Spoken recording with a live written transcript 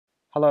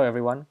Hello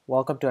everyone,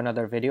 welcome to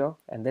another video,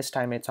 and this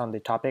time it's on the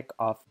topic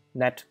of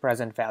net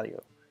present value.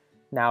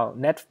 Now,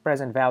 net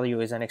present value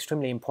is an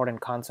extremely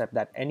important concept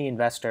that any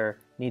investor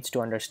needs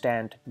to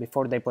understand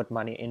before they put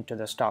money into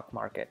the stock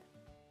market.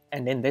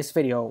 And in this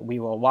video, we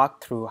will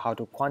walk through how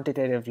to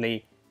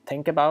quantitatively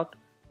think about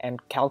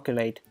and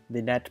calculate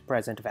the net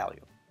present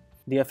value.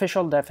 The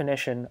official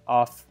definition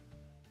of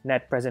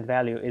net present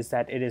value is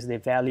that it is the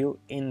value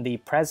in the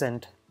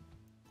present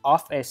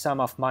of a sum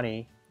of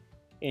money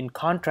in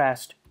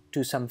contrast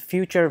to some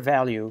future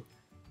value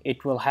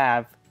it will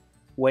have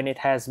when it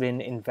has been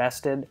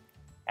invested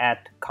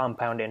at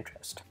compound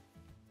interest.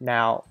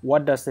 Now,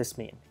 what does this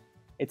mean?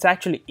 It's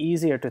actually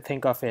easier to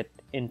think of it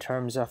in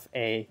terms of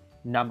a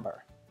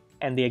number.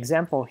 And the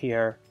example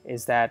here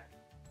is that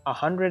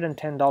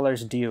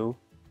 $110 due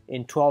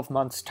in 12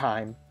 months'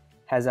 time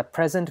has a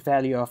present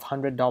value of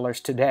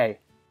 $100 today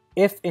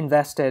if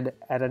invested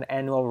at an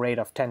annual rate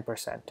of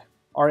 10%.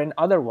 Or in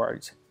other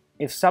words,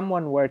 if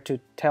someone were to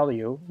tell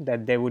you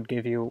that they would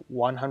give you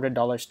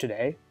 $100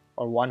 today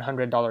or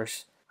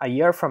 $100 a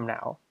year from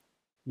now,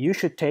 you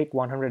should take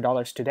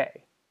 $100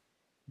 today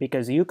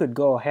because you could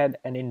go ahead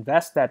and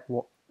invest that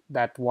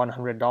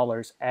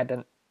 $100 at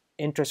an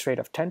interest rate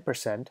of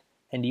 10%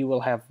 and you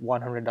will have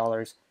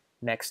 $100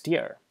 next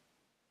year.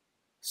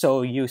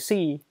 So you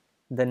see,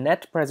 the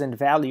net present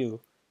value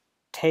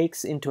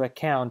takes into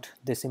account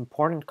this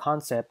important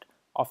concept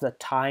of the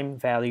time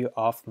value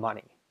of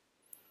money.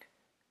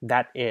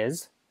 That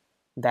is,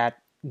 that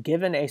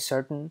given a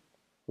certain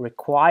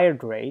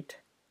required rate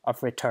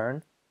of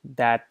return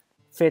that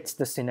fits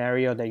the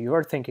scenario that you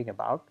are thinking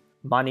about,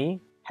 money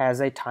has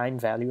a time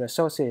value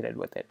associated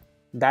with it.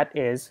 That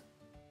is,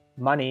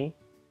 money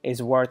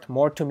is worth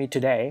more to me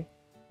today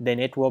than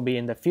it will be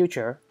in the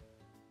future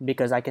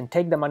because I can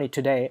take the money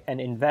today and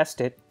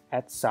invest it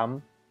at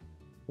some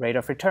rate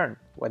of return,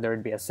 whether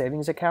it be a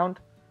savings account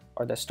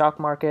or the stock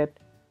market.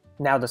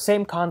 Now, the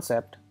same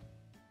concept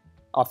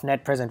of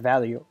net present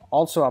value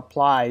also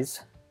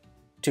applies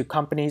to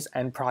companies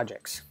and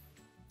projects.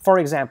 For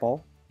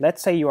example,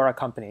 let's say you are a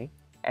company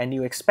and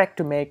you expect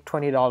to make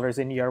 $20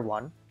 in year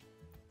one,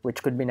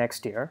 which could be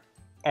next year,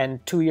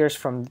 and 2 years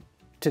from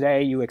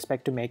today you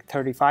expect to make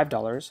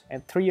 $35,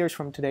 and 3 years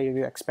from today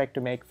you expect to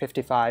make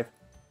 $55,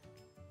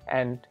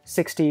 and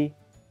 $60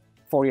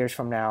 4 years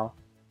from now,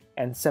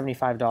 and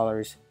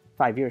 $75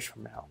 5 years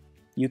from now.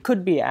 You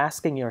could be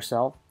asking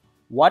yourself,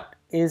 what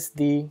is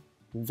the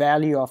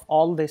value of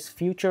all these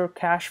future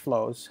cash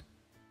flows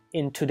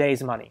in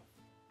today's money?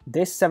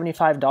 This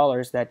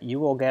 $75 that you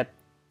will get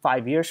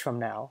 5 years from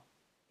now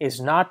is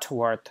not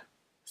worth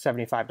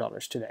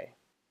 $75 today.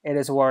 It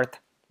is worth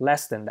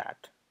less than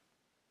that.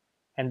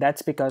 And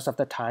that's because of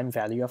the time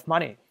value of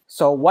money.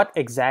 So what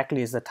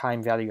exactly is the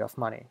time value of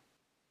money?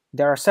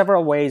 There are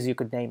several ways you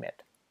could name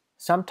it.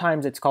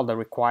 Sometimes it's called the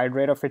required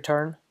rate of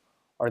return,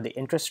 or the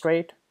interest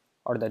rate,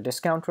 or the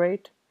discount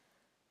rate.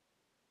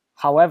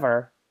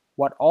 However,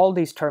 what all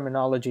these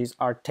terminologies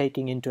are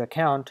taking into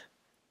account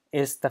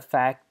is the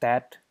fact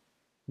that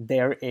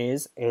there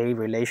is a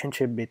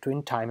relationship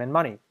between time and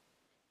money.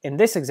 In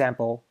this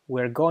example,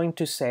 we're going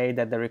to say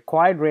that the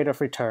required rate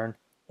of return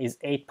is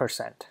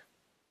 8%.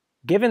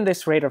 Given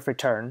this rate of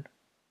return,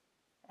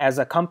 as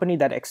a company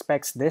that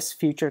expects this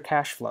future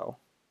cash flow,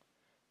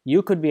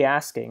 you could be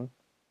asking,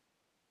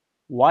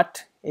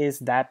 what is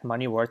that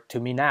money worth to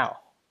me now?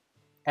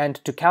 And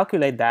to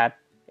calculate that,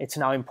 it's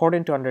now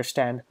important to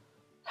understand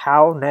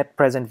how net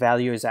present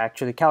value is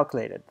actually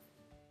calculated.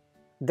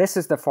 This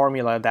is the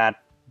formula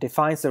that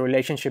defines the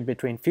relationship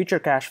between future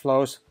cash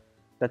flows,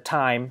 the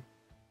time,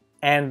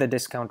 and the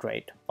discount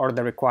rate, or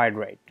the required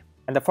rate.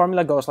 And the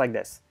formula goes like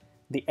this.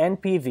 The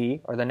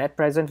NPV, or the net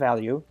present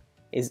value,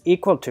 is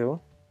equal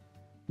to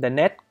the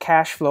net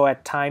cash flow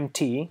at time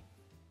t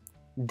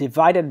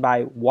divided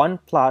by 1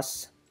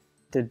 plus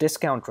the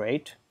discount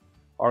rate,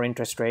 or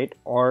interest rate,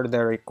 or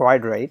the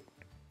required rate,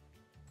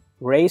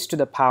 raised to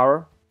the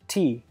power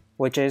t,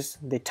 which is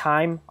the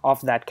time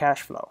of that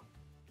cash flow.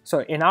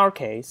 So in our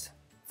case,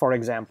 for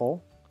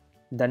example,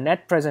 the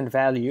net present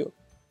value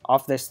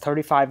of this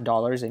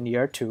 $35 in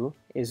year 2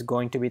 is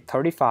going to be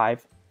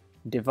 35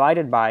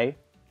 divided by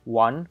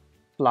 1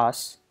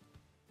 plus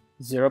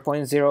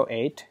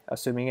 0.08,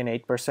 assuming an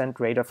 8%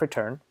 rate of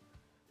return,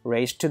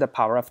 raised to the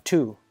power of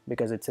 2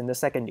 because it's in the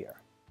second year.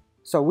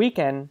 So we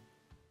can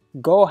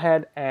go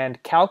ahead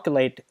and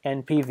calculate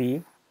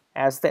NPV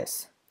as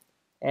this.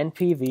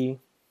 NPV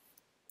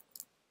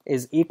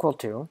is equal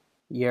to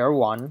year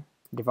 1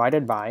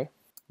 divided by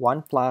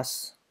 1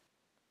 plus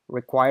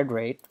required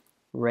rate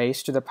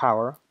raised to the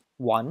power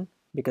 1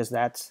 because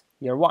that's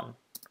year 1.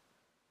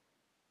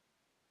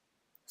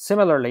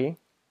 Similarly,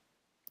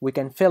 we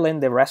can fill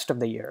in the rest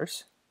of the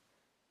years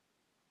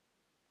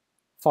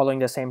following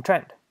the same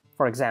trend.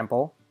 For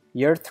example,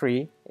 year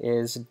 3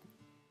 is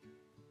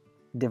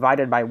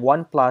divided by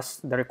 1 plus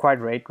the required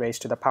rate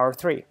raised to the power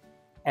 3.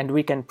 And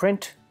we can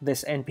print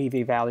this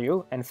NPV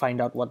value and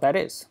find out what that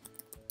is.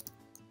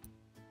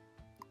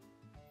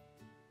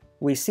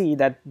 We see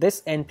that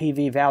this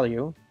NPV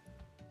value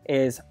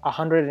is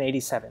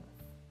 187.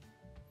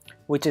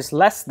 which is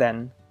less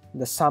than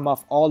the sum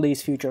of all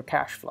these future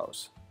cash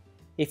flows.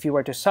 If you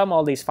were to sum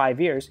all these 5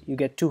 years, you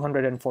get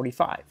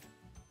 245.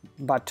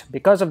 But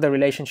because of the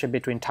relationship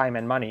between time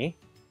and money,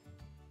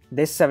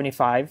 this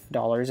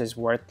 $75 is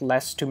worth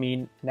less to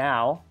me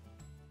now,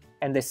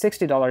 and this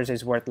 $60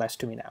 is worth less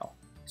to me now.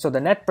 So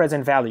the net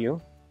present value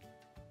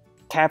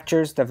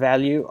captures the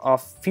value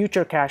of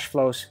future cash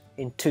flows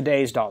in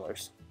today's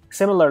dollars.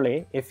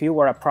 Similarly, if you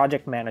were a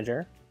project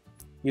manager,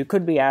 you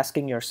could be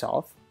asking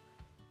yourself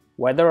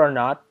whether or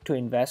not to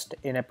invest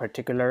in a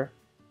particular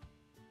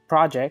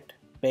project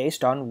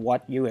based on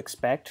what you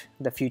expect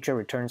the future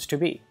returns to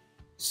be.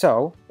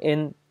 So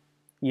in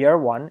year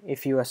 1,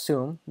 if you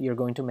assume you're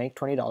going to make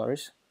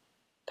 $20,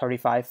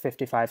 35,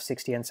 55,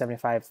 60, and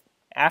 75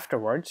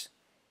 afterwards,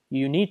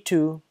 you need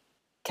to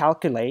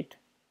calculate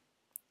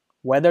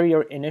whether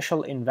your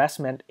initial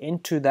investment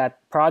into that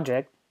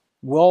project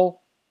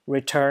will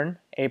return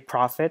a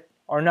profit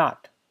or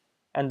not.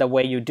 And the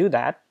way you do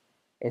that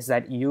is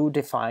that you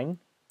define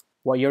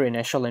what your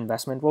initial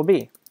investment will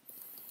be.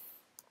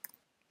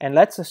 And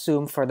let's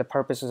assume for the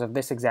purposes of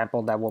this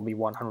example that will be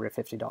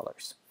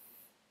 $150.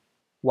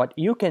 What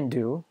you can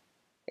do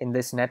in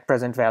this net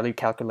present value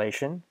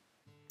calculation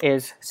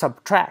is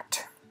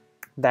subtract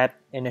that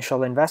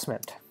initial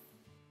investment.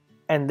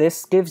 And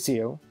this gives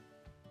you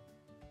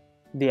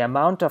the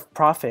amount of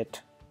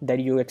profit that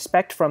you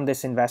expect from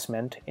this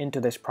investment into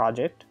this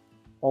project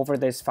over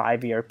this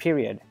 5-year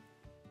period.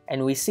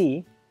 And we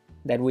see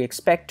that we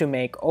expect to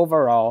make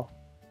overall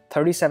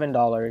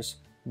 $37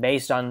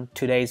 based on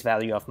today's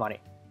value of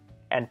money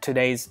and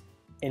today's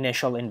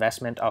initial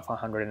investment of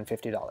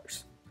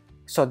 $150.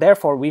 So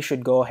therefore, we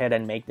should go ahead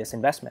and make this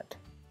investment.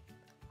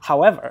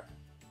 However,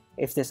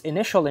 if this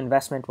initial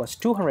investment was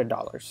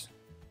 $200,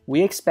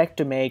 we expect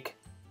to make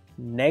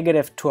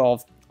negative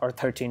 $12 or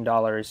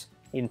 $13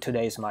 in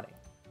today's money.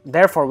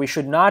 Therefore, we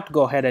should not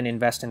go ahead and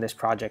invest in this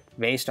project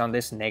based on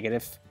this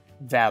negative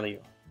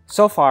value.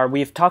 So far,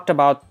 we've talked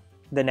about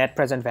the net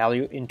present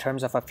value in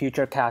terms of a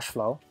future cash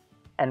flow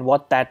and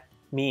what that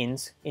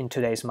means in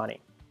today's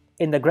money.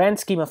 In the grand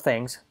scheme of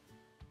things,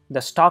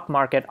 the stock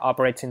market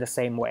operates in the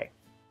same way.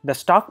 The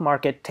stock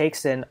market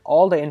takes in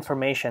all the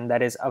information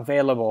that is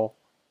available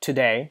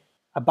today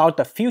about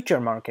the future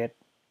market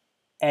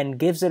and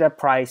gives it a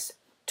price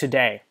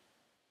today.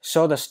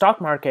 So the stock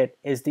market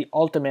is the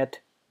ultimate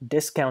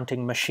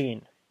discounting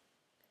machine.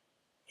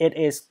 It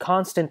is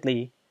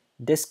constantly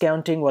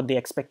discounting what the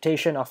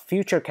expectation of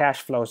future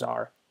cash flows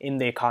are in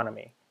the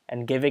economy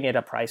and giving it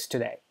a price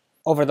today.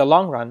 Over the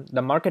long run,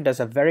 the market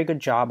does a very good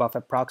job of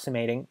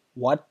approximating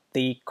what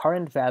the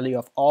current value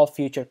of all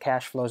future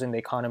cash flows in the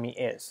economy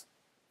is.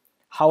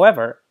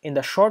 However, in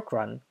the short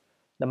run,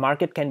 the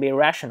market can be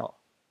irrational.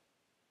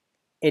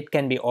 It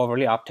can be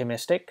overly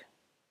optimistic,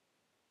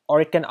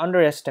 or it can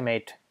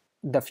underestimate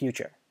the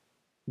future.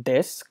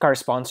 This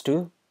corresponds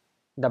to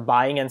the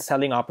buying and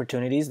selling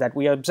opportunities that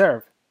we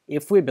observe.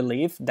 If we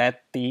believe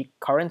that the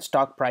current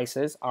stock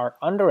prices are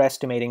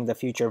underestimating the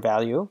future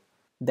value,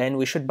 then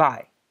we should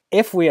buy.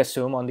 If we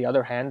assume, on the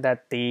other hand,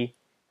 that the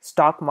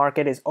stock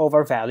market is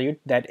overvalued,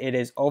 that it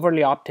is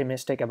overly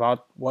optimistic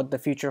about what the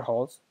future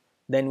holds,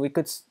 then we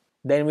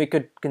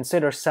could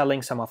consider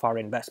selling some of our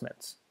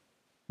investments.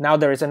 Now,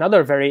 there is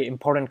another very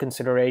important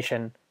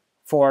consideration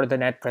for the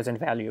net present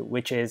value,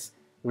 which is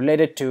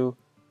related to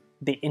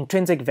the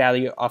intrinsic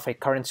value of a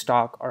current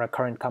stock or a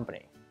current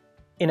company.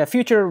 In a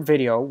future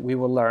video, we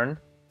will learn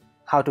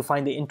how to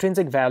find the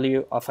intrinsic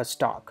value of a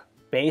stock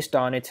based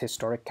on its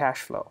historic cash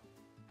flow.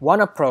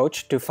 One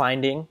approach to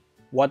finding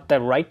what the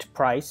right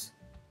price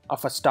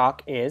of a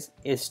stock is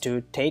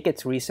to take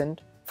its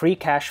recent free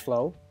cash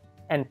flow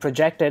and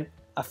project it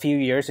a few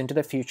years into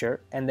the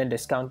future and then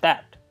discount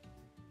that.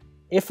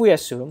 If we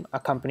assume a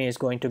company is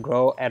going to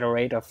grow at a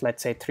rate of,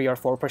 let's say, 3 or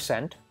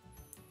 4%,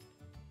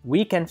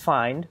 we can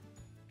find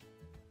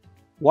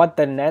what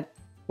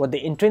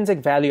the intrinsic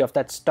value of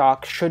that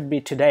stock should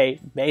be today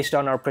based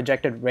on our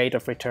projected rate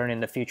of return in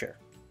the future.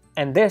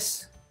 And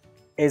this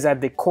is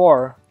at the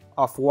core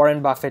of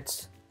Warren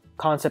Buffett's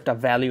concept of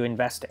value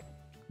investing,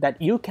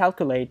 that you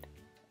calculate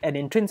an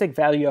intrinsic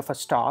value of a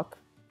stock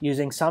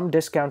using some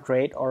discount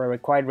rate or a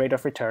required rate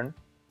of return,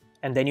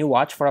 and then you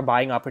watch for a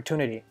buying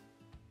opportunity.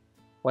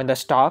 When the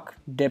stock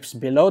dips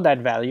below that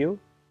value,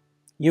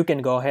 you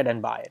can go ahead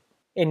and buy it.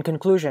 In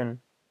conclusion,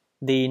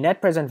 the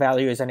net present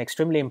value is an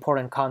extremely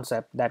important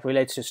concept that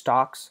relates to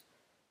stocks,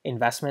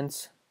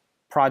 investments,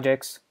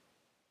 projects,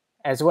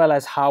 as well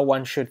as how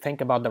one should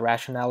think about the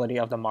rationality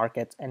of the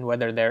market and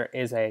whether there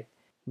is a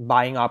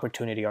buying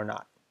opportunity or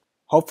not.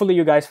 Hopefully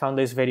you guys found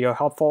this video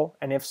helpful,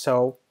 and if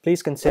so,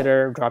 please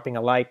consider dropping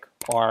a like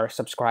or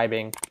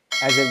subscribing,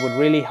 as it would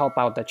really help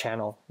out the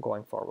channel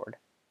going forward.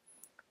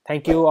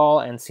 Thank you all,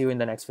 and see you in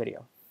the next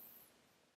video.